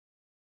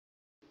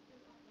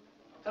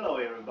Hello,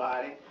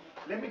 everybody.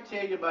 Let me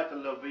tell you about the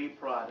LeVive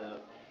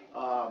product.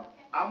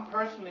 I'm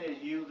personally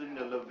using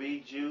the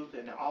LeVive juice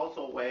and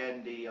also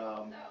wearing the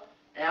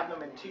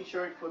Abdomen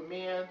T-shirt for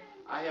men.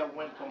 I have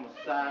went from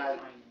a size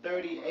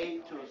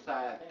 38 to a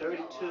size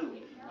 32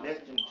 less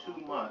than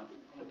 2 months.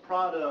 The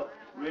product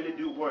really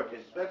do work,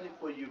 especially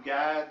for you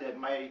guys that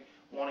may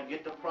want to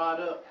get the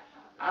product.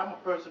 I'm a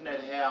person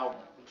that have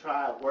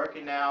tried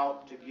working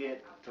out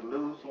to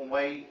lose some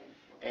weight,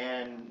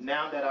 and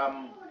now that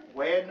I'm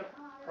wearing the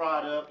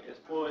product as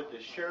far as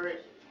the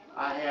shirt,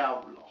 I have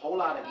a whole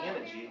lot of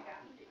energy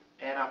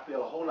and I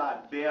feel a whole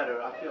lot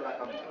better. I feel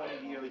like I'm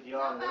 20 years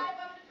younger.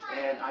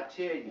 And I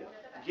tell you,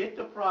 get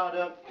the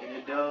product and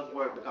it does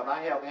work because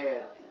I have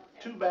had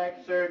 2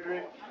 back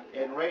surgery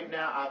and right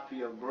now I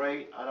feel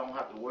great. I don't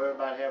have to worry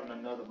about having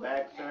another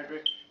back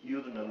surgery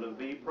using the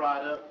LeVive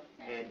product,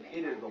 and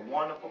it is a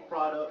wonderful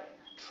product.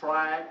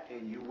 Try it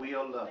and you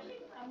will love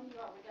it.